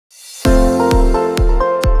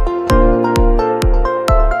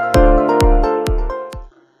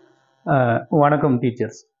வணக்கம்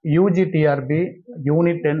teachers. UGTRB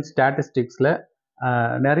unit 10 ஸ்டாட்டிஸ்டிக்ஸில்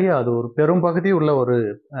நிறைய அது ஒரு பெரும்பகுதி உள்ள ஒரு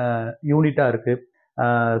யூனிட்டாக இருக்குது.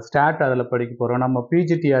 ஸ்டாட் அதில் படிக்க போகிறோம். நம்ம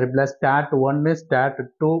பிஜிடிஆர்பியில் ஸ்டாட் 1 ஸ்டாட்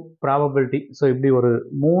 2 ப்ராபபிலிட்டி, ஸோ இப்படி ஒரு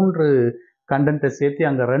 3 கண்டென்ட்டை சேர்த்து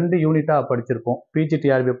அங்கே 2 யூனிட்டாக படிச்சிருப்போம்.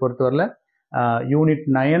 பிஜிடிஆர்பியை பொறுத்தவரையில் யூனிட்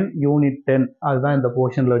 9 யூனிட் 10 அதுதான் இந்த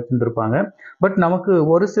போர்ஷனில் வச்சுருந்துருப்பாங்க. பட் நமக்கு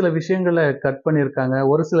ஒரு சில விஷயங்களை கட் பண்ணியிருக்காங்க,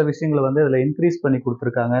 ஒரு சில விஷயங்களை வந்து அதில் இன்க்ரீஸ் பண்ணி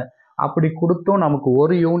கொடுத்துருக்காங்க. அப்படி கொடுத்தும் நமக்கு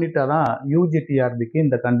ஒரு யூனிட்டாக தான் யூஜிடிஆர்பிக்கு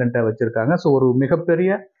இந்த கண்டென்ட்டை வச்சுருக்காங்க. ஸோ ஒரு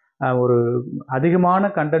மிகப்பெரிய ஒரு அதிகமான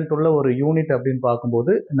கண்டென்ட் உள்ள ஒரு யூனிட் அப்படின்னு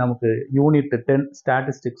பார்க்கும்போது நமக்கு யூனிட் 10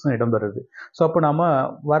 ஸ்டாட்டிஸ்டிக்ஸும் இடம்பெறுது. ஸோ அப்போ நம்ம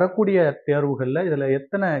வரக்கூடிய தேர்வுகளில் இதில்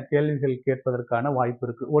எத்தனை கேள்விகள் கேட்பதற்கான வாய்ப்பு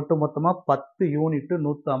இருக்குது? ஒட்டு மொத்தமாக 10 யூனிட்டு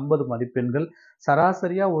 150 மதிப்பெண்கள்.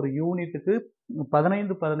 சராசரியாக ஒரு யூனிட்டுக்கு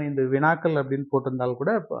 15 வினாக்கள் அப்படின்னு போட்டிருந்தால்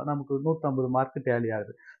கூட நமக்கு 150 மார்க் டேலி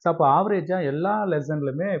ஆகுது. ஸோ அப்போ ஆவரேஜாக எல்லா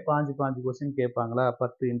லெசன்லையுமே 5 கொஸ்டின் கேட்பாங்களா?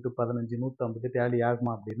 10 × 15 150 டேலி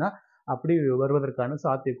ஆகுமா அப்படின்னா அப்படி வருவதற்கான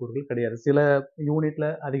சாத்தியக்கூறுகள் கிடையாது. சில யூனிட்ல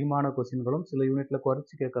அதிகமான கொஸ்டின்களும் சில யூனிட்ல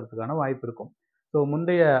குறைச்சி கேட்கறதுக்கான வாய்ப்பு இருக்கும். ஸோ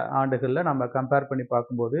முந்தைய ஆண்டுகளில் நம்ம கம்பேர் பண்ணி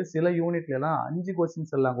பார்க்கும்போது சில யூனிட்லாம் 5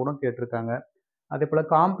 கொஸ்டின்ஸ் எல்லாம் கூட கேட்டிருக்காங்க. அதே போல்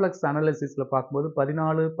காம்ப்ளெக்ஸ் அனாலிசிஸில் பார்க்கும்போது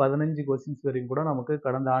 14-15 கொஸ்டின்ஸ் வரைக்கும் கூட நமக்கு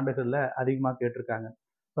கடந்த ஆண்டுகளில் அதிகமாக கேட்டிருக்காங்க.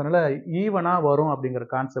 அதனால் ஈவனாக வரும் அப்படிங்கிற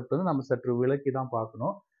கான்செப்ட் வந்து நம்ம சற்று விலக்கி தான்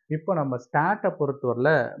பார்க்கணும். இப்போ நம்ம ஸ்டாட்டை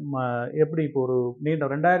பொறுத்தவரையில் எப்படி இப்போ ஒரு நீண்ட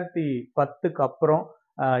 2010க்கு அப்புறம்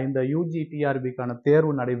இந்த யூஜிடிஆர்பிக்கான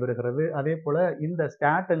தேர்வு நடைபெறுகிறது. அதே போல் இந்த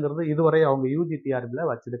ஸ்டாட்டுங்கிறது இதுவரை அவங்க யூஜிடிஆர்பியில்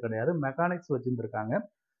வச்சது கிடையாது, மெக்கானிக்ஸ் வச்சுருந்துருக்காங்க.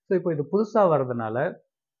 ஸோ இப்போ இது புதுசாக வர்றதுனால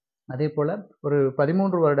அதே போல் ஒரு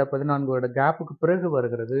 13 வருட 14 வருட கேப்புக்கு பிறகு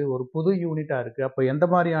வருகிறது, ஒரு புது யூனிட்டாக இருக்குது. அப்போ எந்த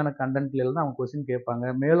மாதிரியான கண்டென்ட்லேருந்து அவங்க கொஸ்டின்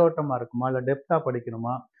கேட்பாங்க? மேலோட்டமாக இருக்குமா, இல்லை டெப்த்தாக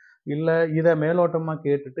படிக்கணுமா, இல்லை இதை மேலோட்டமாக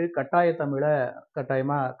கேட்டுட்டு கட்டாய தமிழை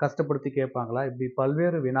கட்டாயமாக கஷ்டப்படுத்தி கேட்பாங்களா? இப்படி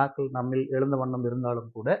பல்வேறு வினாக்கள் நம்மில் எழுந்த வண்ணம்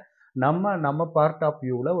இருந்தாலும் கூட நம்ம பார்ட் ஆஃப்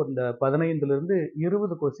வியூவில் இந்த 15லேருந்து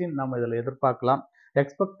 20 கொஸ்டின் நம்ம இதில் எதிர்பார்க்கலாம்.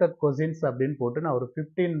 எக்ஸ்பெக்டட் கொஸ்டின்ஸ் அப்படின்னு போட்டு நான் ஒரு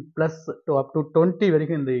 15+ அப் டு 20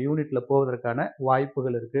 வரைக்கும் இந்த யூனிட்டில் போவதற்கான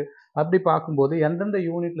வாய்ப்புகள் இருக்குது. அப்படி பார்க்கும்போது எந்தெந்த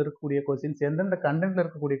யூனிட்டில் இருக்கக்கூடிய கொஸ்டின்ஸ், எந்தெந்த கண்டென்ட்டில்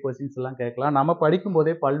இருக்கக்கூடிய கொஸ்டின்ஸ் எல்லாம் கேட்கலாம். நம்ம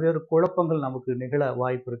படிக்கும்போதே பல்வேறு குழப்பங்கள் நமக்கு நிகழ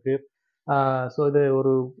வாய்ப்பு இருக்குது. ஸோ இது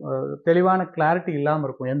ஒரு தெளிவான கிளாரிட்டி இல்லாமல்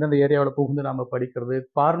இருக்கும். எந்தெந்த ஏரியாவில் புகுந்து நம்ம படிக்கிறது,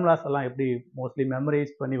 ஃபார்முலாஸ் எல்லாம் எப்படி மோஸ்ட்லி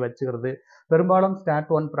மெமரைஸ் பண்ணி வச்சுக்கிறது. பெரும்பாலும்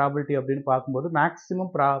ஸ்டாட் 1 ப்ராபிலிட்டி அப்படின்னு பார்க்கும்போது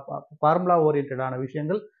மேக்ஸிமம் ஃபார்முலா ஓரியன்டான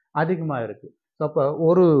விஷயங்கள் அதிகமாக இருக்குது. ஸோ அப்போ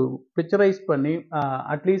ஒரு பிக்சரைஸ் பண்ணி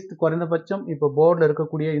அட்லீஸ்ட் குறைந்தபட்சம் இப்போ போர்டில்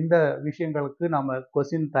இருக்கக்கூடிய இந்த விஷயங்களுக்கு நம்ம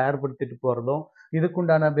கொஸ்டின் தயார்படுத்திட்டு போகிறதும்,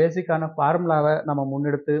 இதுக்குண்டான பேசிக்கான ஃபார்முலாவை நம்ம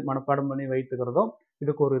முன்னெடுத்து மனப்பாடம் பண்ணி வைத்துக்கிறதும்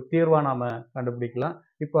இதுக்கு ஒரு தீர்வாக நாம் கண்டுபிடிக்கலாம்.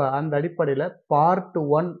 இப்போ அந்த அடிப்படையில் பார்ட்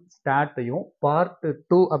 1 ஸ்டாட்டையும் பார்ட்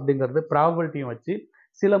 2 அப்படிங்கிறது ப்ராபபிலிட்டியும் வச்சு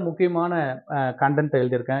சில முக்கியமான கண்டென்ட்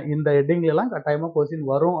எழுதியிருக்கேன். இந்த ஹெட்டிங்லாம் கட்டாயமாக கொஸ்டின்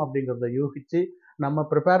வரும் அப்படிங்கிறத யூகிச்சு நம்ம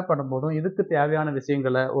ப்ரிப்பேர் பண்ணும்போதும் இதுக்கு தேவையான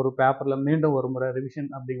விஷயங்களை ஒரு பேப்பரில் மீண்டும் ஒரு முறை ரிவிஷன்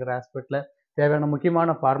அப்படிங்கிற ஆஸ்பெக்டில் தேவையான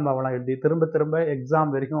முக்கியமான ஃபார்முலாவெல்லாம் எழுதி திரும்ப திரும்ப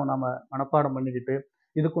எக்ஸாம் வரைக்கும் நம்ம மனப்பாடம் பண்ணிக்கிட்டு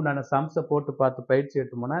இதுக்குண்டான சம்ஸை போட்டு பார்த்து பயிற்சி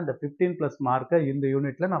எடுத்தோம்னா இந்த 15+ மார்க்கை இந்த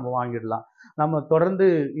யூனிட்டில் நம்ம வாங்கிடலாம். நம்ம தொடர்ந்து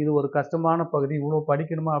இது ஒரு கஷ்டமான பகுதி, இவ்வளோ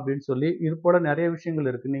படிக்கணுமா அப்படின்னு சொல்லி இது போல் நிறைய விஷயங்கள்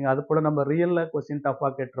இருக்குது. நீங்கள் அது போல் நம்ம ரியலில் கொஸ்டின்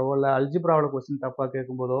டஃப்பாக கேட்டுறவோ இல்லை அல்ஜிப்ராவில் கொஸ்டின் டஃப்பாக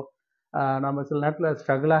கேட்கும்போதோ நம்ம சில நேரத்தில்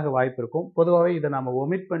ஸ்ட்ரகிளாக வாய்ப்பு இருக்கும். பொதுவாகவே இதை நம்ம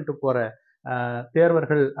ஒமிட் பண்ணிட்டு போகிற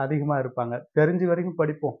தேர்வர்கள் அதிகமாக இருப்பாங்க. தெரிஞ்ச வரைக்கும்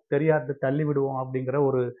படிப்போம், தெரியாது தள்ளி விடுவோம் அப்படிங்கிற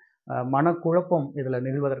ஒரு மனக்குழப்பம் இதில்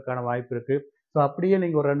நிகழ்வதற்கான வாய்ப்பு இருக்குது. ஸோ அப்படியே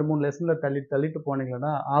நீங்கள் ஒரு 2-3 லெசனில் தள்ளிட்டு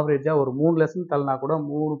போனீங்கன்னா ஆவரேஜாக ஒரு 3 லெசன் தள்ளினா கூட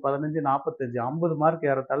 3, 15, 45, 50 மார்க்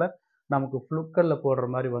ஏறத்தால நமக்கு ஃப்ளுக்கரில் போடுற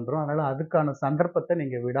மாதிரி வந்துடும். அதனால் அதுக்கான சந்தர்ப்பத்தை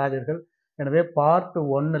நீங்கள் விடாதீர்கள். எனவே பார்ட்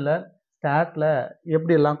 1ல் ஸ்டாட்டில்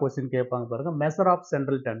எப்படியெல்லாம் கொஸ்டின் கேட்பாங்க பாருங்கள். மெஷர் ஆஃப்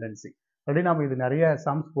சென்ட்ரல் டெண்டன்சி அப்படி நம்ம இது நிறைய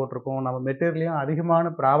சம்ஸ் போட்டிருக்கோம். நம்ம மெட்டீரியலையும் அதிகமான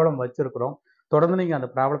ப்ராப்ளம் வச்சுருக்கிறோம். தொடர்ந்து நீங்கள் அந்த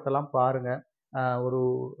ப்ராப்ளத்தெல்லாம் பாருங்கள். ஒரு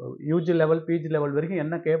யூஜி லெவல் பிஜி லெவல் வரைக்கும்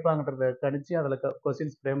என்ன கேட்பாங்கன்றதை கணிச்சு அதில்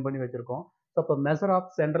கொஸ்டின்ஸ் ஃப்ரேம் பண்ணி வச்சுருக்கோம். ஸோ அப்போ மெஷர் ஆஃப்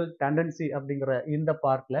சென்ட்ரல் டெண்டன்சி அப்படிங்கிற இந்த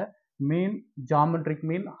பார்ட்டில் மீன், ஜாமெட்ரிக்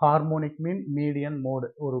மீன், ஹார்மோனிக் மீன், மீடியன், மோடு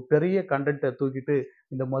ஒரு பெரிய கண்டென்ட்டை தூக்கிட்டு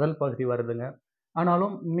இந்த முதல் பகுதி வருதுங்க.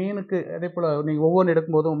 ஆனாலும் மீனுக்கு அதே போல் நீங்கள் ஒவ்வொன்று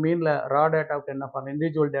எடுக்கும்போதும் மீனில் ரா டேட்டாவுக்கு என்ன பண்ணணும்,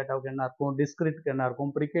 இண்டிவிஜுவல் டேட்டாவுக்கு என்ன இருக்கும், டிஸ்கிரிட்டுக்கு என்ன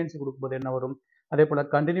இருக்கும், ஃப்ரீக்வன்சி கொடுக்கும்போது என்ன வரும், அதே போல்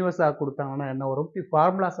கண்டினியூஸாக கொடுத்தாங்கன்னா என்ன வரும்,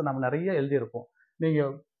 ஃபார்முலாஸை நம்ம நிறைய எழுதியிருப்போம்.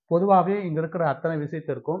 நீங்கள் பொதுவாகவே இங்கே இருக்கிற அத்தனை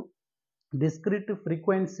விஷயத்திற்கும் டிஸ்கிரிட்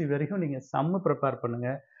ஃப்ரீக்வன்சி வரைக்கும் நீங்கள் சம்மு ப்ரிப்பேர்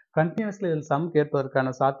பண்ணுங்கள். கண்டினியூஸ்லி இதில் சம்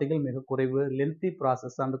கேட்பதற்கான சாத்தியங்கள் மிக குறைவு. லென்த்தி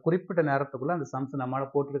ப்ராசஸ், அந்த குறிப்பிட்ட நேரத்துக்குள்ளே அந்த சம்ஸ்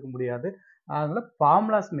நம்மளால் போட்டிருக்க முடியாது. அதனால்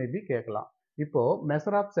ஃபார்முலாஸ் மேபி கேட்கலாம். இப்போது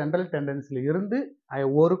மெஷர் ஆஃப் சென்ட்ரல் டெண்டன்சியில் இருந்து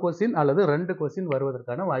ஒரு கொஸ்டின் அல்லது 2 கொஸ்டின்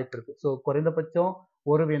வருவதற்கான வாய்ப்பு இருக்குது. ஸோ குறைந்தபட்சம்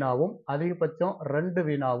ஒரு வினாவும் அதிகபட்சம் 2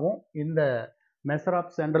 வினாவும் இந்த மெஷர்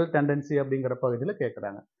ஆஃப் சென்ட்ரல் டெண்டன்சி அப்படிங்கிற பகுதியில்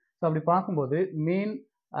கேட்குறாங்க. ஸோ அப்படி பார்க்கும்போது மீன்,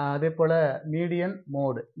 அதே போல் மீடியன்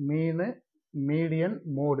மோடு, மீடியன்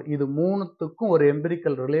மோடு, இது மூணுத்துக்கும் ஒரு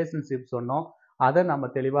எம்பிரிக்கல் ரிலேஷன்ஷிப் சொன்னோம். அதை நம்ம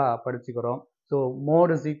தெளிவாக படிச்சுக்கிறோம். So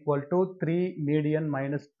mode is equal to 3 median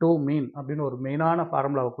minus 2 மீன் அப்படின்னு ஒரு மெயினான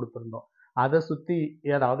ஃபார்முலாவை கொடுத்துருந்தோம். அதை சுற்றி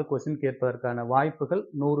ஏதாவது கொஸ்டின் கேட்பதற்கான வாய்ப்புகள்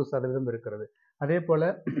 100% இருக்கிறது. அதே போல்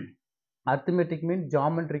அர்த்மெட்டிக் மீன்,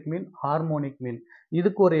 ஜாமெட்ரிக் மீன், ஹார்மோனிக் மீன்,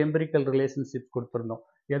 இதுக்கு ஒரு எம்பிரிக்கல் ரிலேஷன்ஷிப் கொடுத்துருந்தோம்.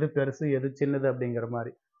 எது பெருசு எது சின்னது அப்படிங்கிற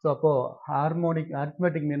மாதிரி. ஸோ அப்போது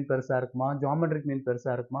அர்த்மெட்டிக் மீன் பெருசாக இருக்குமா, ஜாமெட்ரிக் மீன்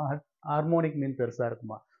பெருசாக இருக்குமா, ஹார்மோனிக் மீன் பெருசாக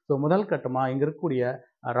இருக்குமா? ஸோ முதல் கட்டமாக இங்கே இருக்கக்கூடிய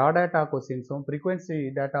ரா டேட்டா கொஸ்டின்ஸும் ஃப்ரீக்வன்சி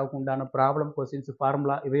டேட்டாவுக்கு உண்டான ப்ராப்ளம் கொஸ்டின்ஸ்,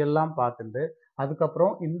 ஃபார்முலா இவையெல்லாம் பார்த்துட்டு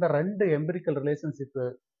அதுக்கப்புறம் இந்த 2 எம்பிரிக்கல் ரிலேஷன்ஷிப்பை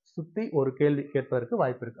சுற்றி ஒரு கேள்வி கேட்பதற்கு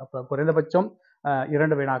வாய்ப்பு இருக்குது. அப்போ குறைந்தபட்சம்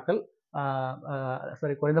 2 வினாக்கள்,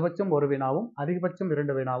 குறைந்தபட்சம் 1 வினாவும் அதிகபட்சம்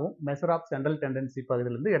 2 வினாவும் மெஷர் ஆஃப் சென்ட்ரல் டெண்டன்சி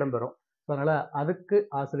பகுதியிலிருந்து இடம்பெறும். ஸோ அதனால் அதுக்கு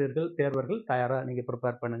ஆசிரியர்கள், தேர்வர்கள் தயாராக நீங்கள்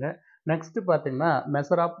ப்ரிப்பேர் பண்ணுங்கள். நெக்ஸ்ட் பார்த்தீங்கன்னா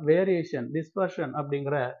மெஷர் ஆஃப் வேரியேஷன், டிஸ்பர்ஷன்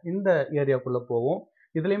அப்படிங்கிற இந்த ஏரியாக்குள்ளே போவோம்.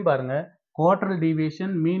 இதுலேயும் பாருங்கள், குவார்டரல்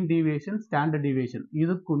டீவியேஷன், மீன் deviation, standard deviation,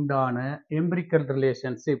 இதுக்குண்டான empirical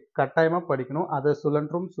relationship கட்டாயமாக படிக்கணும். அதை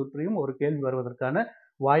சுற்றியும் ஒரு கேள்வி வருவதற்கான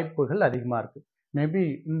வாய்ப்புகள் அதிகமாக இருக்குது. மேபி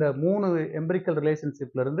இந்த 3 எம்பிரிக்கல்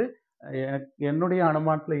ரிலேஷன்ஷிப்லேருந்து என்னுடைய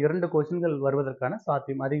அனுமானத்தில் 2 கொஸ்டின்கள் வருவதற்கான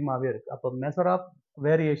சாத்தியம் அதிகமாகவே இருக்குது. அப்போ measure of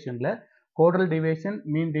வேரியேஷனில் குவார்டரல் deviation,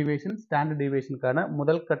 mean deviation, standard டீவியேஷனுக்கான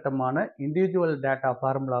முதல் கட்டமான இண்டிவிஜுவல் டேட்டா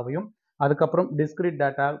ஃபார்முலாவையும், அதுக்கப்புறம் discrete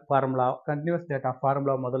data formula, continuous data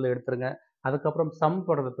formula முதல்ல எடுத்துருங்க. அதுக்கப்புறம் சம்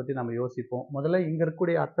போடுறதை பற்றி நம்ம யோசிப்போம். முதல்ல இங்கே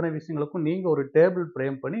இருக்கக்கூடிய அத்தனை விஷயங்களுக்கும் நீங்கள் ஒரு டேபிள்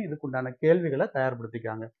ஃப்ரேம் பண்ணி இதுக்குண்டான கேள்விகளை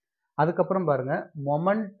தயார்படுத்திக்காங்க. அதுக்கப்புறம் பாருங்க,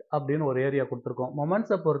 மொமெண்ட் அப்படின்னு ஒரு ஏரியா கொடுத்துருக்கோம்.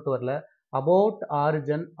 மொமெண்ட்ஸை பொறுத்தவரையில் அபவுட்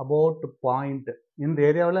ஆரிஜன், அபவுட் பாயிண்ட், இந்த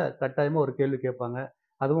ஏரியாவில் கட்டாயமாக ஒரு கேள்வி கேட்பாங்க.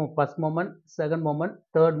 அதுவும் first moment, second moment,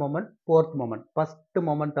 third moment, fourth moment. First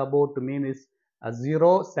moment about mean is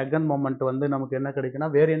 0. Second moment வந்து நமக்கு என்ன கிடைக்குன்னா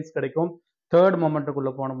வேரியன்ஸ் கிடைக்கும். தேர்ட்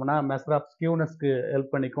மொமெண்ட்டுக்குள்ளே போனோம்னா மெஷர் ஆஃப் ஸ்கியூனஸ்க்கு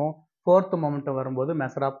ஹெல்ப் பண்ணிக்கும். ஃபோர்த் மொமெண்ட் வரும்போது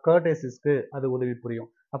மெஷர் ஆஃப் கர்டேசிஸ்க்கு அது உதவி புரியும்.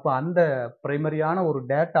 அப்போ அந்த பிரைமரியான ஒரு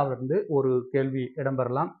டேட்டாவிலிருந்து ஒரு கேள்வி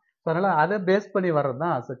இடம்பெறலாம். ஸோ அதனால் அதை பேஸ் பண்ணி வர்றது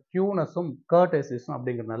தான் ஸ்கியூனஸும் கர்டேசிஸும்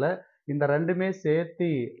அப்படிங்கிறதுனால இந்த ரெண்டுமே சேர்த்து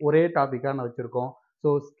ஒரே டாப்பிக்காக நான் வச்சுருக்கோம். ஸோ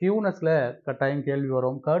ஸ்கியூனஸில் கட்டாயம் கேள்வி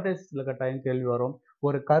வரும், கர்டேசிஸில் கட்டாயம் கேள்வி வரும்.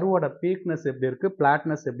 ஒரு கருவோட பீக்னஸ் எப்படி இருக்குது,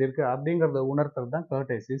 பிளாட்னஸ் எப்படி இருக்குது அப்படிங்கிறத உணர்த்துறது தான்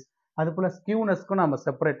கர்டேசிஸ். அதுபோல் ஸ்கியூனஸ்க்கும் நம்ம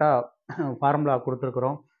செப்பரேட்டாக ஃபார்முலா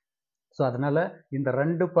கொடுத்துருக்குறோம். ஸோ அதனால் இந்த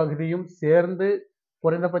 2 பகுதியும் சேர்ந்து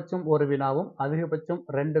குறைந்தபட்சம் 1 வினாவும் அதிகபட்சம்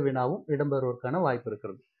 2 வினாவும் இடம்பெறுவதற்கான வாய்ப்பு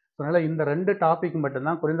இருக்கிறது. அதனால் இந்த 2 டாபிக்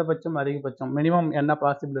மட்டும்தான் குறைந்தபட்சம் அதிகபட்சம் மினிமம் என்ன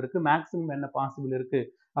பாசிபிள் இருக்குது, மேக்ஸிமம் என்ன பாசிபிள் இருக்குது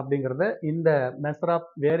அப்படிங்கிறத இந்த மெஷர் ஆஃப்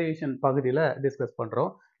வேரியேஷன் பகுதியில் டிஸ்கஸ்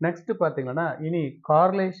பண்ணுறோம். நெக்ஸ்ட் பார்த்தீங்கன்னா இனி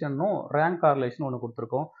கார்லேஷனும் ரேங்க் கார்லேஷன் ஒன்று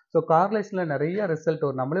கொடுத்துருக்கோம். ஸோ கார்லேஷனில் நிறைய ரிசல்ட்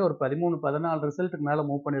நம்மளே ஒரு 13-14 ரிசல்ட்டுக்கு மேலே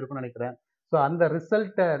மூவ் பண்ணியிருக்கோம்னு நினைக்கிறேன். ஸோ அந்த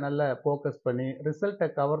ரிசல்ட்டை நல்லா ஃபோக்கஸ் பண்ணி ரிசல்ட்டை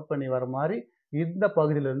கவர் பண்ணி வர மாதிரி இந்த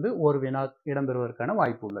பகுதியிலிருந்து ஒரு வினா இடம்பெறுவதற்கான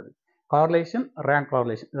வாய்ப்பு உள்ளது. கார்லேஷன், ரேங்க்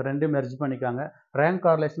கார்லேஷன், இது ரெண்டும் மெர்ஜ் பண்ணிக்காங்க. ரேங்க்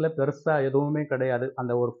கார்லேஷனில் பெருசாக எதுவுமே கிடையாது.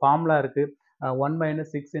 அந்த ஒரு ஃபார்முலா இருக்குது, 1 -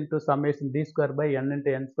 6 × சம்மேஷன் d² n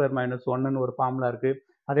 × n² - 1ன்னு ஒரு ஃபார்முலா இருக்குது.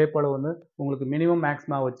 அதே போல் வந்து உங்களுக்கு மினிமம்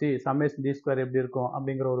மேக்ஸிமா வச்சு சம்மேஷன் d² எப்படி இருக்கும்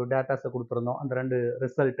அப்படிங்கிற ஒரு டேட்டாஸை கொடுத்துருந்தோம். அந்த 2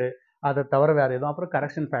 ரிசல்ட்டு, அதை தவிர வேறு எதுவும், அப்புறம்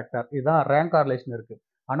கரெக்ஷன் ஃபேக்டர், இதுதான் ரேங்க் கார்லேஷன் இருக்குது.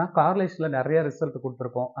 ஆனால் கார்லேஷனில் நிறைய ரிசல்ட்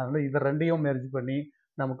கொடுத்துருக்கோம். அதனால் இதை ரெண்டையும் மெர்ஜ் பண்ணி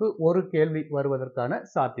நமக்கு ஒரு கேள்வி வருவதற்கான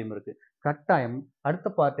சாத்தியம் இருக்குது. கட்டாயம் அடுத்த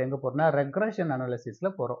பார்ட் எங்கே போகிறோம்னா ரெக்ரெஷன்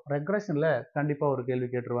அனாலிசிஸில் போகிறோம். ரெக்ரெஷனில் கண்டிப்பாக ஒரு கேள்வி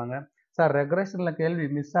கேட்டுருவாங்க. சார் ரெக்ரெஷனில் கேள்வி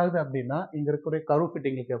மிஸ் ஆகுது அப்படின்னா இங்கே இருக்கக்கூடிய கர்வ்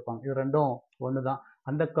ஃபிட்டிங்கில் கேட்பாங்க. இது ரெண்டும் ஒன்று தான்.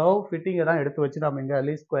 அந்த கர்வ் ஃபிட்டிங்கை தான் எடுத்து வச்சு நம்ம இங்கே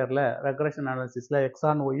least ஸ்கொயரில் regression அனாலிசிஸில் X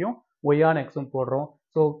on ஒய்யும் Y on எக்ஸும் போடுறோம்.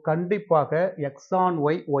 ஸோ கண்டிப்பாக X on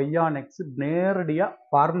Y, Y on X நேரடியாக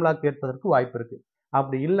ஃபார்முலா கேட்பதற்கு வாய்ப்பு இருக்குது.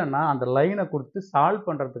 அப்படி இல்லைன்னா அந்த லைனை கொடுத்து சால்வ்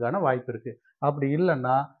பண்ணுறதுக்கான வாய்ப்பு இருக்குது. அப்படி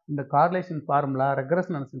இல்லைன்னா இந்த கார்லேஷன் ஃபார்முலா,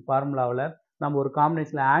 ரெக்ரெஷன் அனாலிசிஸ் ஃபார்முலாவில் நம்ம ஒரு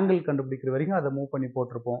காம்பினேஷனில் ஆங்கிள் கண்டுபிடிக்கிற வரைக்கும் அதை மூவ் பண்ணி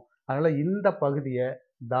போட்டிருப்போம். அதனால் இந்த பகுதியை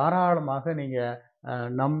தாராளமாக நீங்கள்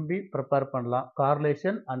நம்பி ப்ரிப்பேர் பண்ணலாம்.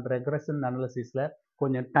 கார்லேஷன் அண்ட் ரெக்ரெஷன் அனாலிசிஸில்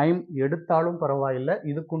கொஞ்சம் டைம் எடுத்தாலும் பரவாயில்லை,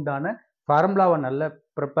 இதுக்குண்டான ஃபார்முலாவை நல்லா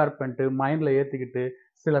ப்ரிப்பேர் பண்ணிட்டு மைண்டில் ஏற்றிக்கிட்டு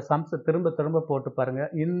சில சம்ஸை திரும்ப திரும்ப போட்டு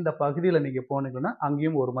பாருங்கள். இந்த பகுதியில் நீங்கள் போனீங்கன்னா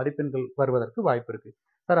அங்கேயும் ஒரு மதிப்பெண்கள் வருவதற்கு வாய்ப்பு இருக்குது.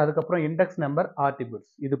 சார் அதுக்கப்புறம் இண்டெக்ஸ் நம்பர்,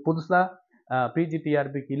 ஆர்டிபியூட்ஸ், இது புதுசாக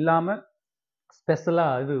பிஜிடிஆர்பிக்கு இல்லாமல்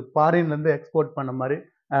ஸ்பெஷலாக இது ஃபாரின்லேருந்து எக்ஸ்போர்ட் பண்ண மாதிரி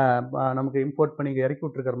நமக்கு இம்போர்ட் பண்ணி இங்கே இறக்கி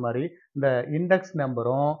விட்டுருக்கிற மாதிரி இந்த இண்டெக்ஸ்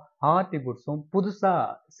நம்பரும் ஆர்டிபியூட்ஸும்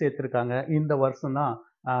புதுசாக சேர்த்துருக்காங்க. இந்த வருஷம் தான்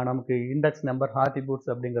நமக்கு இண்டெக்ஸ் நம்பர், ஆர்டிபியூட்ஸ்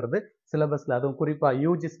அப்படிங்கிறது சிலபஸில், அதுவும் குறிப்பாக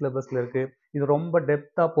யூஜி சிலபஸில் இருக்குது. இது ரொம்ப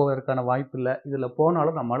டெப்த்தாக போவதற்கான வாய்ப்பு இல்லை. இதில்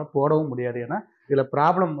போனாலும் நம்மளால் போடவும் முடியாது. ஏன்னா இதில்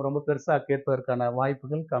ப்ராப்ளம் ரொம்ப பெருசாக கேட்பதற்கான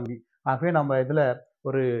வாய்ப்புகள் கம்மி. ஆகவே நம்ம இதில்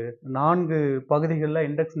ஒரு 4 பகுதிகளில்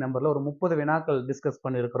இண்டெக்ஸ் நம்பரில் ஒரு 30 வினாக்கள் டிஸ்கஸ்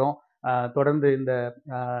பண்ணியிருக்கிறோம். தொடர்ந்து இந்த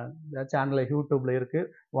சேனலில் யூடியூப்பில் இருக்குது,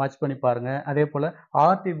 வாட்ச் பண்ணி பாருங்கள். அதே போல்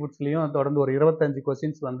ஆர்டி புட்ஸ்லேயும் தொடர்ந்து ஒரு 25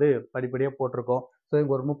 கொஸ்டின்ஸ் வந்து படிப்படியாக போட்டிருக்கோம். ஸோ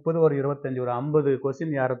இங்கே ஒரு 30, ஒரு 25, ஒரு 50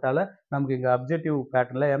 கொஸ்டின் ஏறத்தால நமக்கு இங்கே அப்ஜெக்டிவ்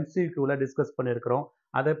பேட்டர்னில் எம்சிக்யூவில் டிஸ்கஸ் பண்ணியிருக்கிறோம்.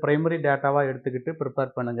 அதை பிரைமரி டேட்டாவாக எடுத்துக்கிட்டு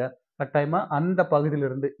ப்ரிப்பேர் பண்ணுங்கள். கட்டாயமாக அந்த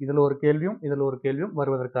பகுதியிலிருந்து இதில் ஒரு கேள்வியும் இதில் ஒரு கேள்வியும்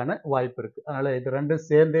வருவதற்கான வாய்ப்பு இருக்குது. அதனால் இது ரெண்டும்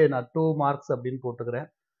சேர்ந்தே நான் 2 மார்க்ஸ் அப்படின்னு போட்டுக்கிறேன்.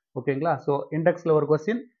 ஓகேங்களா? ஸோ இண்டெக்ஸில் ஒரு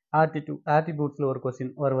கொஸ்டின், ஆட்டிடியூட்ஸில் ஒரு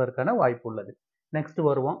கொஸ்டின் வருவதற்கான வாய்ப்பு உள்ளது. நெக்ஸ்ட்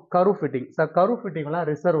வருவோம் curve fitting. Sir curve ஃபிட்டிங்லாம்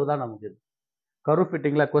reserve தான் நமக்கு. கர்வ்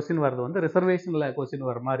ஃபிட்டிங்கில் கொஸ்டின் வர்றது வந்து ரிசர்வேஷனில் கொஸ்டின்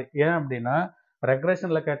வர மாதிரி. ஏன் அப்படின்னா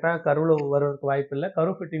ரெக்ரேஷனில் கேட்டால் கர்வில் வருவதற்கு வாய்ப்பு இல்லை,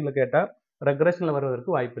 கர்வ் ஃபிட்டிங்கில் கேட்டால் ரெக்ரேஷனில்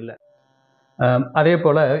வருவதற்கு வாய்ப்பு இல்லை. அதே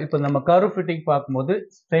போல் இப்போ நம்ம கர்வ் ஃபிட்டிங் பார்க்கும்போது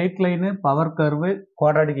straight line, power curve,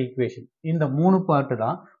 quadratic equation, இந்த 3 பார்ட்டு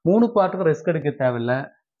தான். 3 பார்ட்டுக்கு ரிஸ்க் எடுக்க தேவையில்லை,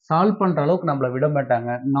 சால்வ் பண்ணுற அளவுக்கு நம்மளை விட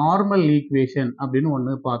மாட்டாங்க. நார்மல் ஈக்குவேஷன் அப்படின்னு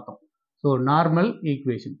ஒன்று பார்த்தோம். ஸோ நார்மல்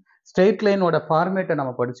ஈக்குவேஷன், ஸ்ட்ரெயிட் லைனோட ஃபார்மேட்டை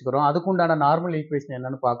நம்ம படிச்சுக்கிறோம். அதுக்குண்டான நார்மல் ஈக்குவேஷன்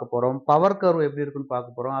என்னன்னு பார்க்க போகிறோம். பவர் கர்வ் எப்படி இருக்குன்னு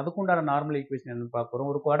பார்க்க போகிறோம். அதுக்குண்டான நார்மல் ஈக்குவேஷன் என்னன்னு பார்க்க போகிறோம்.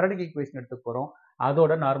 ஒரு குவாட்ராட்டிக் ஈக்குவேஷன் எடுத்துக்க போகிறோம்,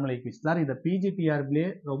 அதோட நார்மல் ஈக்குவேஷன் தான். இந்த பிஜிடிஆர்பிலே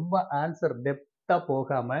ரொம்ப ஆன்சர் டெப்த்தாக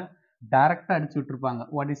போகாமல் டைரக்டாக அடிச்சு விட்டுருப்பாங்க.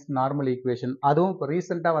 What is normal equation. அதுவும் இப்போ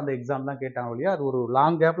ரீசெண்டாக வந்த எக்ஸாம் தான் கேட்டாங்க இல்லையா, அது ஒரு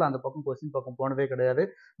லாங் கேப்பில் அந்த பக்கம் கொஸ்டின் பக்கம் போனதே கிடையாது.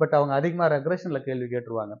 பட் அவங்க அதிகமாக ரெக்ரேஷனில் கேள்வி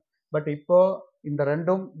கேட்டுருவாங்க. பட் இப்போ இந்த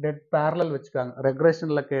ரெண்டும் டெட் பேரலல் வச்சுக்காங்க.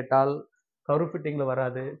 ரெக்ரேஷனில் கேட்டால் கர்வ் ஃபிட்டிங்கில்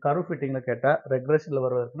வராது, கர்வ் ஃபிட்டிங்கில் கேட்டால் ரெக்ரேஷனில்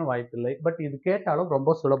வருவதற்குன்னு வாய்ப்பு இல்லை. பட் இது கேட்டாலும்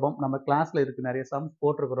ரொம்ப சுலபம். நம்ம கிளாஸில் இருக்குது, நிறைய சம்ஸ்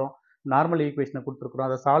போட்டிருக்கிறோம், நார்மல் ஈக்குவேஷனை கொடுத்துருக்குறோம்,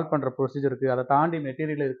 அதை சால்வ் பண்ணுற ப்ரொசீஜர் இருக்குது, அதை தாண்டி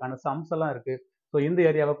மெட்டீரியல் இதுக்கான சம்ஸ் எல்லாம் இருக்குது. ஸோ இந்த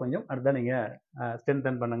ஏரியாவை கொஞ்சம் அடுத்த நீங்கள்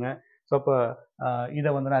ஸ்ட்ரென்தன் பண்ணுங்கள். ஸோ இப்போ இதை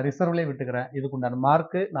வந்து நான் ரிசர்வ்லேயே விட்டுக்கிறேன். இதுக்குண்டான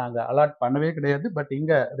மார்க்கு நாங்கள் அலாட் பண்ணவே கிடையாது. பட்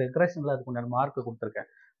இங்கே ரெக்ரேஷனில் அதுக்குண்டான மார்க்கு கொடுத்துருக்கேன்.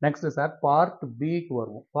 நெக்ஸ்ட் சார் பார்ட் பிக்கு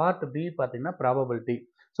வருவோம். பார்ட் பி பார்த்தீங்கன்னா ப்ராபபிலிட்டி.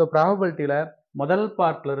 ஸோ ப்ராபபிலிட்டியில் முதல்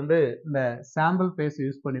பார்ட்லேருந்து இந்த சாம்பிள் பேஸ்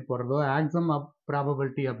யூஸ் பண்ணி போடுறதோ ஆக்சம் ஆஃப்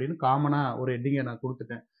ப்ராபபிலிட்டி அப்படின்னு காமனாக ஒரு ஹெட்டிங்கை நான்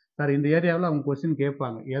கொடுத்துட்டேன். சார் இந்த ஏரியாவில் அவங்க கொஸ்டின்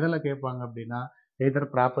கேட்பாங்க. எதில் கேட்பாங்க அப்படின்னா எதர்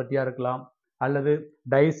ப்ராப்பர்ட்டியாக இருக்கலாம், அல்லது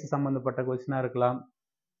டைஸ் சம்மந்தப்பட்ட கொஸ்டினாக இருக்கலாம்.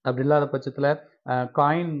 அப்படி இல்லாத பட்சத்தில்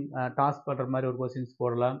காயின் டாஸ் பண்ணுற மாதிரி ஒரு கொஸ்டின்ஸ்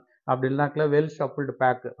போடலாம். அப்படி இல்லைனாக்கில் வெல் ஷஃபிள்டு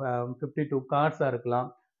பேக் 52 கார்ட்ஸாக இருக்கலாம்.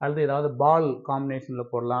 அல்லது ஏதாவது பால்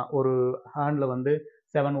காம்பினேஷனில் போடலாம். ஒரு ஹேண்டில் வந்து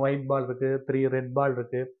 7 ஒயிட் பால் இருக்குது, 3 ரெட் பால்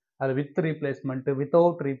இருக்குது, அது வித் ரீப்ளேஸ்மெண்ட்டு,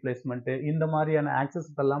 வித்தவுட் ரீப்ளேஸ்மெண்ட்டு, இந்த மாதிரியான ஆக்சஸ்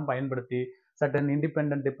எல்லாம் பயன்படுத்தி சட்டன்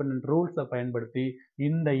இண்டிபெண்ட் டிபெண்ட் ரூல்ஸை பயன்படுத்தி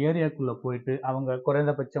இந்த ஏரியாக்குள்ளே போயிட்டு அவங்க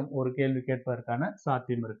குறைந்தபட்சம் ஒரு கேள்வி கேட்பதற்கான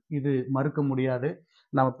சாத்தியம் இருக்குது. இது மறுக்க முடியாது,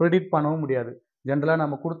 நம்ம ப்ரிடிக்ட் பண்ணவும் முடியாது. ஜென்ரலாக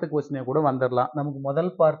நம்ம கொடுத்த கொஸ்டினே கூட வந்துடலாம். நமக்கு முதல்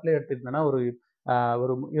பார்ட்லேயே எடுத்துக்கிட்டோன்னா ஒரு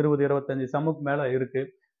 20-25 சம்முக்கு மேலே இருக்குது.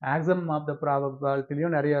 ஆக்சம் ஆஃப் த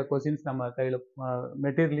ப்ராபபிலிட்டிலையும் நிறைய கொஸ்டின்ஸ் நம்ம கையில்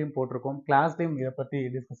மெட்டீரியலையும் போட்டிருக்கோம், கிளாஸ்லையும் இதை பற்றி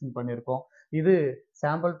டிஸ்கஷன் பண்ணியிருக்கோம். இது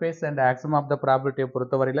sample base and ஆக்சம் of the ப்ராபபிலிட்டியை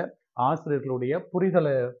பொறுத்தவரையில் ஆசிரியர்களுடைய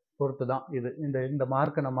புரிதலை பொறுத்து தான் இந்த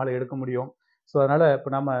மார்க்கை நம்மளால் எடுக்க முடியும். ஸோ அதனால் இப்போ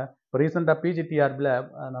நம்ம ரீசெண்டாக பிஜிடிஆர்பியில்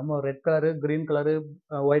நம்ம red colour, green colour,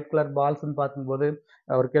 white colour பால்ஸ்ன்னு பார்க்கும்போது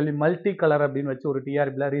ஒரு கேள்வி மல்டி கலர் அப்படின்னு வச்சு ஒரு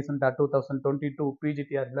டிஆர்பியில் ரீசெண்டாக 2022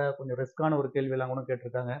 பிஜிடிஆர்பியில் கொஞ்சம் ரிஸ்கான ஒரு கேள்வியெல்லாம் கூட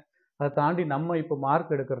கேட்டிருக்காங்க. அதை தாண்டி நம்ம இப்போ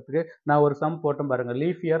மார்க் எடுக்கிறதுக்கு நான் ஒரு சம் போட்டோம் பாருங்கள்,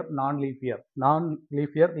 லீஃப் இயர், நான் லீஃப் இயர், நான்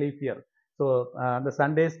leaf year, leaf year. So அந்த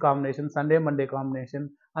Sundays combination, Sunday Monday combination,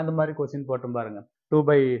 அந்த மாதிரி கொஸ்டின் போட்டோம் பாருங்கள்.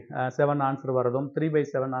 2/7 ஆன்சர் வரதும்,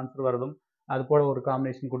 3/7 ஆன்சர் வரதும், அது போல ஒரு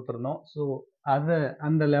காம்பினேஷன் கொடுத்துருந்தோம். ஸோ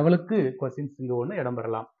அந்த லெவலுக்கு கொஸ்டின்ஸ் இங்கே ஒன்று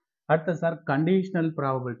இடம்பெறலாம். அடுத்து sir conditional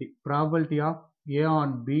probability, probability of A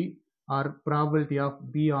on B R probability of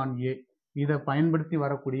be on a, இதை பயன்படுத்தி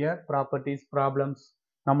வரக்கூடிய ப்ராப்பர்ட்டிஸ், ப்ராப்ளம்ஸ்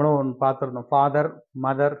நம்மளும் ஒன்று பார்த்துருந்தோம். ஃபாதர்,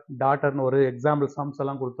 மதர், டாட்டர்னு ஒரு எக்ஸாம்பிள் சம்ஸ்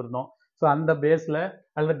எல்லாம் கொடுத்துருந்தோம். ஸோ அந்த பேஸில்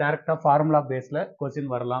அல்லது டைரெக்டாக ஃபார்முலா பேஸில்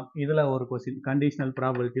கொஸ்டின் வரலாம். இதில் ஒரு கொஸ்டின் கண்டிஷனல்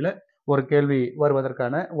ப்ராபபிலிட்டியில் ஒரு கேள்வி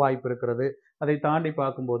வருவதற்கான வாய்ப்பு இருக்கிறது. அதை தாண்டி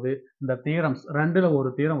பார்க்கும்போது இந்த தியரம்ஸ் ரெண்டில் ஒரு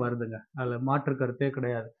தியரம் வருதுங்க, அதில் மாற்று கருத்தே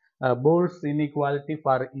கிடையாது. Poles inequality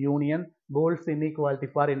for union, poles inequality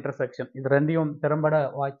for intersection, இது ரெண்டையும் திறம்பட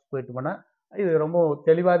வாட்ச் போயிட்டு போனால் இது ரொம்ப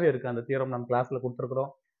தெளிவாகவே இருக்குது. அந்த தியரம் நம்ம கிளாஸில்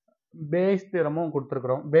கொடுத்துருக்குறோம். பேஸ் தியரமும்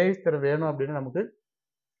கொடுத்துருக்குறோம். பேஸ் தியரம் வேணும் அப்படின்னு நமக்கு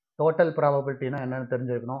டோட்டல் ப்ராபபிலிட்டினா என்னென்னு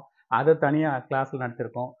தெரிஞ்சிருக்கணும், அதை தனியாக கிளாஸில்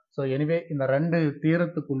நடத்திருக்கோம். ஸோ எனிவே இந்த ரெண்டு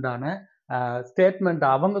தியரத்துக்கு உண்டான ஸ்டேட்மெண்ட்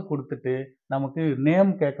அவங்க கொடுத்துட்டு நமக்கு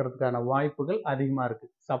நேம் கேட்கறதுக்கான வாய்ப்புகள் அதிகமாக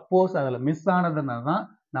இருக்குது. சப்போஸ் அதில் மிஸ் ஆனதுன்னா தான்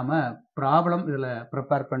நம்ம ப்ராப்ளம் இதில்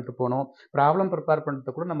ப்ரிப்பேர் பண்ணிட்டு போனோம். ப்ராப்ளம் ப்ரிப்பேர்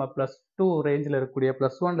பண்ணுறது கூட நம்ம +2 ரேஞ்சில் இருக்கக்கூடிய,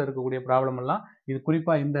 +1 இருக்கக்கூடிய ப்ராப்ளம் எல்லாம் இது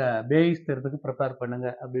குறிப்பாக இந்த பேஸ் தியரத்துக்கு ப்ரிப்பேர் பண்ணுங்க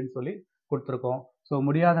அப்படின்னு சொல்லி கொடுத்துருக்கோம். ஸோ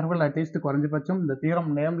முடியாதவர்கள் அட்லீஸ்ட் குறைஞ்சபட்சம் இந்த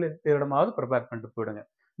தியரம் நேம்ல தியரமாவது ப்ரிப்பேர் பண்ணிட்டு போயிடுங்க.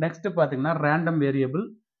 நெக்ஸ்ட் பார்த்தீங்கன்னா random variable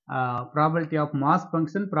probability of mass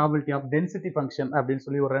function, probability of density function அப்படின்னு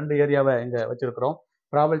சொல்லி ஒரு 2 ஏரியாவை இங்கே வச்சிருக்கிறோம்.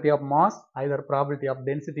 Probability of mass Hyder probability of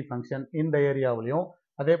density function இந்த ஏரியாவிலையும்,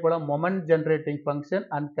 அதே போல் moment generating function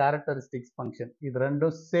and characteristics function இது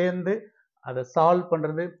ரெண்டும் சேர்ந்து அதை சால்வ்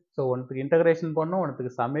பண்ணுறது. ஸோ ஒன்றுக்கு இன்டகிரேஷன் பண்ணணும்,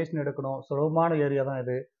 ஒன்றுக்கு சம்மேஷன் எடுக்கணும். சுலபமான ஏரியா தான்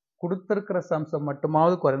இது. கொடுத்துருக்கிற சம்ஸை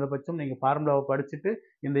மட்டுமாவது குறைந்தபட்சம் நீங்கள் ஃபார்முலாவை படிச்சுட்டு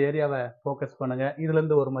இந்த ஏரியாவை ஃபோக்கஸ் பண்ணுங்கள்.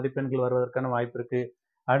 இதுலேருந்து ஒரு மதிப்பெண்கள் வருவதற்கான வாய்ப்பு இருக்குது.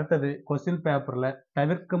 அடுத்தது கொஸ்டின் பேப்பரில்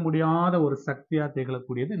தவிர்க்க முடியாத ஒரு சக்தியாக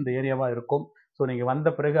திகழக்கூடியது இந்த ஏரியாவாக இருக்கும். ஸோ நீங்கள் வந்த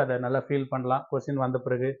பிறகு அதை நல்லா ஃபீல் பண்ணலாம். கொஸ்டின் வந்த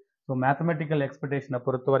பிறகு ஸோ மேத்தமெட்டிக்கல் எக்ஸ்பெக்டேஷனை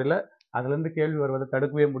பொறுத்தவரையில் அதுலேருந்து கேள்வி வருவதை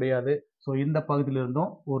தடுக்கவே முடியாது. ஸோ இந்த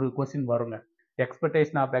பகுதியிலிருந்தும் ஒரு கொஸ்டின் வருங்க.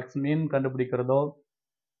 எக்ஸ்பெக்டேஷன் ஆஃப் எக்ஸ் மீன் கண்டுபிடிக்கிறதோ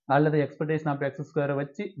அல்லது எக்ஸ்பெக்டேஷன் ஆஃப் எக்ஸ் ஸ்கொயரை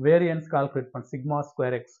வச்சு வேரியன்ஸ் கால்குலேட் பண்ண சிக்மா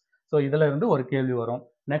ஸ்கொயர் எக்ஸ். ஸோ இதில் இருந்து ஒரு கேள்வி வரும்.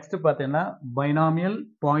 நெக்ஸ்ட் பார்த்தீங்கன்னா பைனாமியல்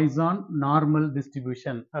பாய்சான் நார்மல்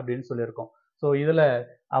டிஸ்ட்ரிபியூஷன் அப்படின்னு சொல்லியிருக்கோம். ஸோ இதில்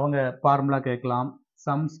அவங்க ஃபார்முலா கேட்கலாம்,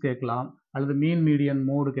 சம்ஸ் கேட்கலாம், அல்லது மீன் மீடியன்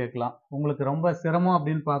மோடு கேட்கலாம். உங்களுக்கு ரொம்ப சிரமம்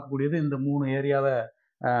அப்படின்னு பார்க்கக்கூடியது இந்த 3 ஏரியாவை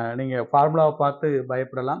நீங்கள் ஃபார்முலாவை பார்த்து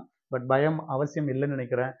பயப்படலாம். பட் பயம் அவசியம் இல்லைன்னு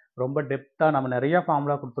நினைக்கிறேன். ரொம்ப டெப்த்தாக நம்ம நிறையா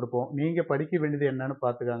ஃபார்முலா கொடுத்துருப்போம். நீங்கள் படிக்க வேண்டியது என்னன்னு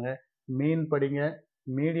பார்த்துக்காங்க. மீன் படிங்க,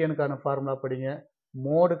 மீடியனுக்கான ஃபார்முலா படிங்க,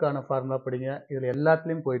 மோடுக்கான ஃபார்முலா படிங்க. இதில்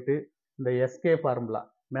எல்லாத்துலேயும் போயிட்டு இந்த SK formula,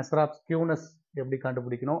 measure of skewness எப்படி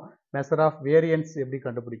கண்டுபிடிக்கணும், மெஷர் ஆஃப் வேரியன்ஸ் எப்படி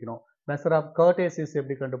கண்டுபிடிக்கணும், மெஷர் ஆஃப் கர்டேசிஸ்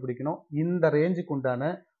எப்படி கண்டுபிடிக்கணும், இந்த ரேஞ்சுக்கு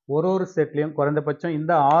உண்டான ஒரு செட்லேயும் குறைந்தபட்சம்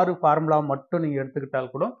இந்த 6 ஃபார்முலா மட்டும் நீங்கள்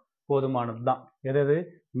எடுத்துக்கிட்டால் கூட போதுமானது தான். எது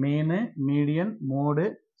மீனு, மீடியன், மோடு,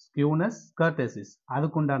 ஸ்கியூனஸ், கர்டேசிஸ்,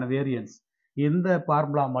 அதுக்குண்டான வேரியன்ஸ் இந்த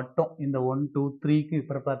ஃபார்முலா மட்டும் இந்த 1, 2, 3க்கு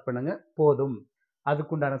ப்ரிப்பேர் பண்ணுங்க போதும்.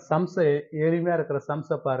 அதுக்குண்டான சம்ஸை எளிமையாக இருக்கிற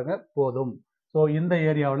சம்ஸை பாருங்க போதும். ஸோ இந்த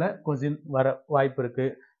ஏரியாவில் கொஸ்டின் வர வாய்ப்பு இருக்கு.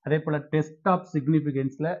 அதே போல் டெஸ்ட் ஆஃப்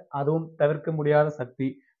சிக்னிஃபிகன்ஸில் அதுவும் தவிர்க்க முடியாத சக்தி.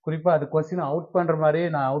 குறிப்பாக அது கொஸ்டின் அவுட் பண்ணுற மாதிரியே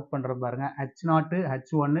நான் அவுட் பண்ணுறேன் பாருங்க. H0,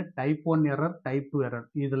 H1, type 1 error, type 2 error.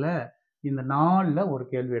 இதில் இந்த 4ல் ஒரு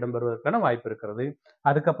கேள்வி இடம்பெறுவதற்கான வாய்ப்பு இருக்கிறது.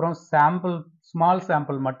 அதுக்கப்புறம் சாம்பிள், ஸ்மால்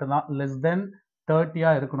சாம்பிள் மட்டும்தான், லெஸ் தென்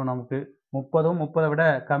 30 இருக்கணும். நமக்கு 30 விட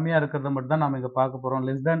கம்மியாக இருக்கிறத மட்டும் தான் நம்ம இங்கே பார்க்க போகிறோம்.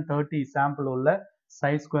 லெஸ் தென் 30 சாம்பிள் உள்ள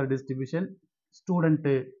size square distribution,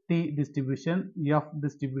 student D distribution, F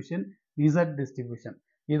distribution, Z distribution.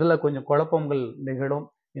 இதில் கொஞ்சம் குழப்பங்கள் நிகழும்.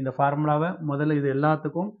 இந்த ஃபார்முலாவை முதல்ல இது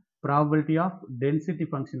எல்லாத்துக்கும் ப்ராபபிலிட்டி ஆஃப் டென்சிட்டி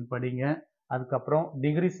ஃபங்க்ஷன் படிங்க. அதுக்கப்புறம்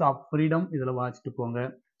டிகிரிஸ் ஆஃப் ஃப்ரீடம் இதில் வாசிட்டு போங்க.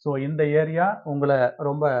 ஸோ இந்த ஏரியா உங்களை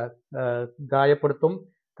ரொம்ப காயப்படுத்தும்,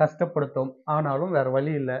 கஷ்டப்படுத்தும். ஆனாலும் வேறு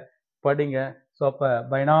வழி இல்லை, படிங்க. ஸோ அப்போ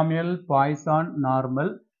binomial, Poisson,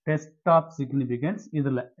 normal, test of significance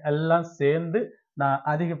இதில் எல்லாம் சேர்ந்து நான்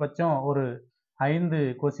அதிகபட்சம் ஒரு 5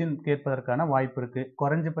 கொஸ்டின் கேட்பதற்கான வாய்ப்பு இருக்குது.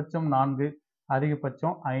 குறைஞ்சபட்சம் 4,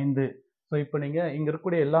 அதிகபட்சம் 5. ஸோ இப்போ நீங்கள் இங்கே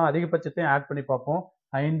இருக்கக்கூடிய எல்லா அதிகபட்சத்தையும் ஆட் பண்ணி பார்ப்போம்.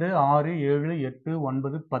 5, 6, 7, 8,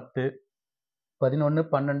 9, 10, 11,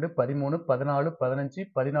 12, 13, 14, 15,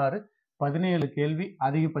 16, 17 கேள்வி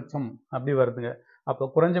அதிகபட்சம் அப்படி வருதுங்க. அப்போ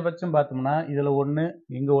குறைஞ்சபட்சம் பார்த்தோம்னா இதில் 1,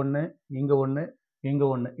 இங்கே 1, இங்கே 1, இங்கே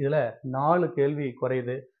 1, இதில் 4 கேள்வி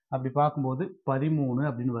குறையுது. அப்படி பார்க்கும்போது 13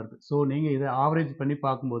 அப்படின்னு வருது. ஸோ நீங்கள் இதை ஆவரேஜ் பண்ணி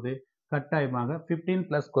பார்க்கும்போது கட்டாயமாக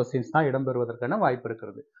 15+ கொஸ்டின்ஸ் தான் இடம்பெறுவதற்கான வாய்ப்பு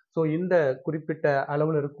இருக்கிறது. ஸோ இந்த குறிப்பிட்ட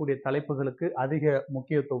அளவில் இருக்கக்கூடிய தலைப்புகளுக்கு அதிக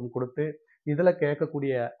முக்கியத்துவம் கொடுத்து இதில்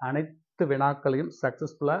கேட்கக்கூடிய அனைத்து வினாக்களையும்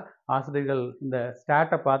சக்ஸஸ்ஃபுல்லாக ஆசிரியர்கள் இந்த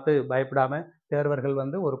ஸ்டாட்டை பார்த்து பயப்படாமல், தேர்வர்கள்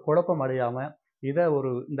ஒரு குழப்பம் அடையாமல், இதை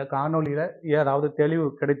இந்த காணொலியில் ஏதாவது தெளிவு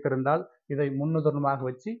கிடைத்திருந்தால் இதை முன்னுதாரணமாக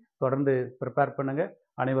வச்சு தொடர்ந்து ப்ரிப்பேர் பண்ணுங்கள்.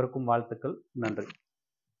 அனைவருக்கும் வாழ்த்துக்கள். நன்றி.